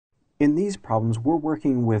in these problems, we're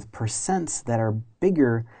working with percents that are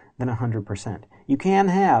bigger than 100%. You can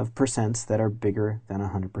have percents that are bigger than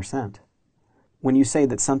 100%. When you say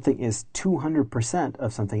that something is 200%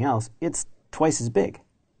 of something else, it's twice as big.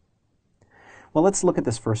 Well, let's look at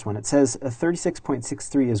this first one. It says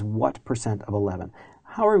 36.63 is what percent of 11?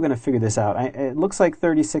 How are we going to figure this out? It looks like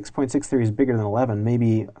 36.63 is bigger than 11,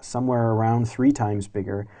 maybe somewhere around 3 times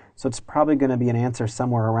bigger. So it's probably going to be an answer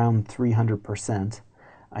somewhere around 300%,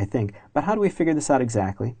 I think. But how do we figure this out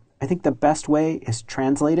exactly? I think the best way is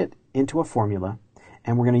translate it into a formula,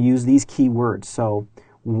 and we're going to use these key words. So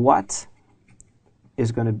what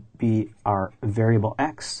is going to be our variable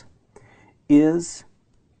x, is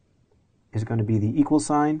going to be the equal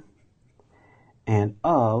sign, and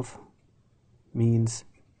of means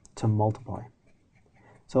to multiply.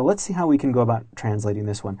 So let's see how we can go about translating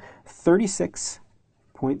this one.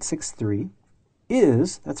 36.63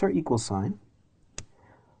 is, that's our equal sign,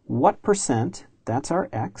 what percent, that's our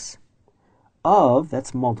x, of,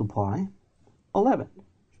 that's multiply, 11.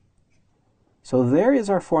 So there is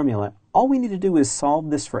our formula. All we need to do is solve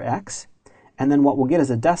this for x, and then what we'll get is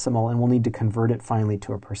a decimal, and we'll need to convert it finally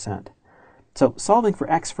to a percent. So solving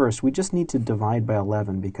for x first, we just need to divide by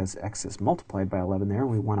 11 because x is multiplied by 11 there.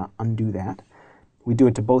 We want to undo that. We do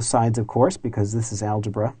it to both sides, of course, because this is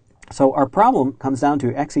algebra. So our problem comes down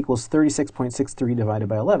to x equals 36.63 divided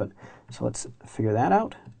by 11. So let's figure that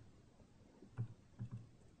out.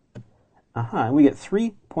 And we get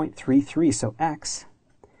 3.33, so x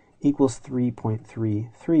equals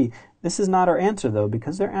 3.33. This is not our answer, though,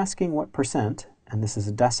 because they're asking what percent, and this is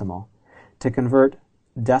a decimal. To convert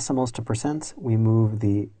decimals to percents, we move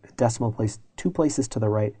the decimal place 2 places to the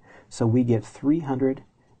right, so we get 333%.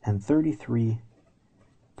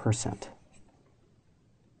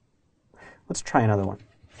 Let's try another one.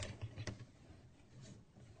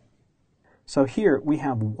 So here we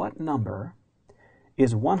have what number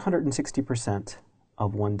is 160%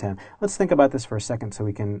 of 110. Let's think about this for a second so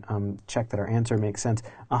we can check that our answer makes sense.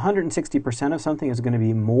 160% of something is going to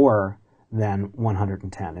be more than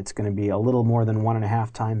 110. It's going to be a little more than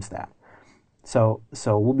 1.5 times that. So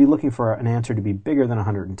we'll be looking for an answer to be bigger than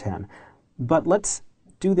 110. But let's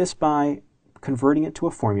do this by converting it to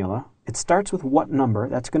a formula. It starts with what number,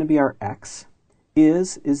 that's going to be our x,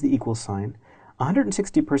 is the equal sign.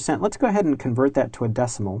 160%, let's go ahead and convert that to a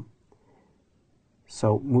decimal.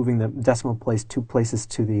 So moving the decimal place 2 places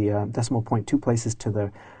to the decimal point 2 places to the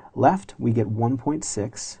left, we get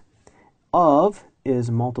 1.6. Of is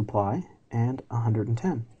multiply, and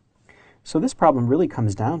 110. So this problem really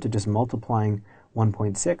comes down to just multiplying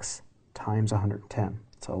 1.6 times 110.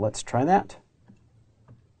 So let's try that.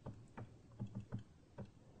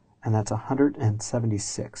 And that's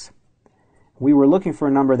 176. We were looking for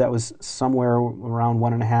a number that was somewhere around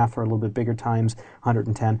 1.5 or a little bit bigger times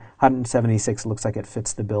 110. 176 looks like it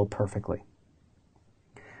fits the bill perfectly.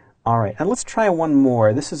 All right, and let's try one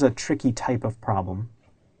more. This is a tricky type of problem.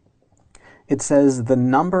 It says the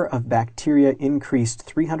number of bacteria increased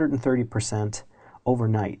 330%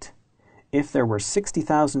 overnight. If there were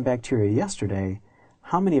 60,000 bacteria yesterday,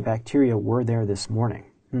 how many bacteria were there this morning?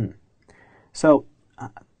 So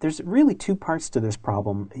there's really 2 parts to this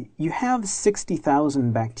problem. You have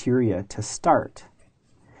 60,000 bacteria to start,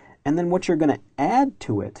 and then what you're going to add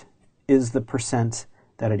to it is the percent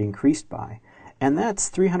that it increased by, and that's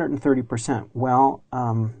 330%. Well,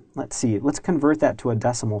 let's see. Let's convert that to a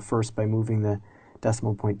decimal first by moving the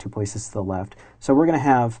decimal point 2 places to the left. So we're going to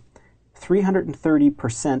have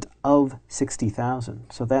 330% of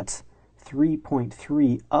 60,000. So that's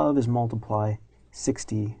 3.3 of is multiply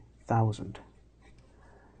 60,000.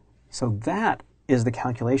 So that is the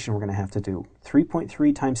calculation we're going to have to do.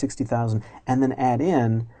 3.3 times 60,000, and then add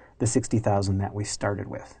in the 60,000 that we started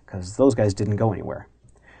with, because those guys didn't go anywhere.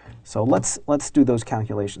 So let's do those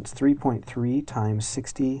calculations. 3.3 times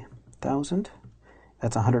 60,000,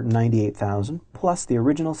 that's 198,000, plus the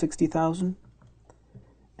original 60,000,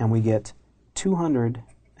 and we get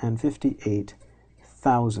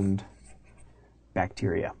 258,000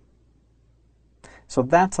 bacteria. So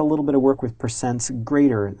that's a little bit of work with percents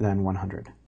greater than 100.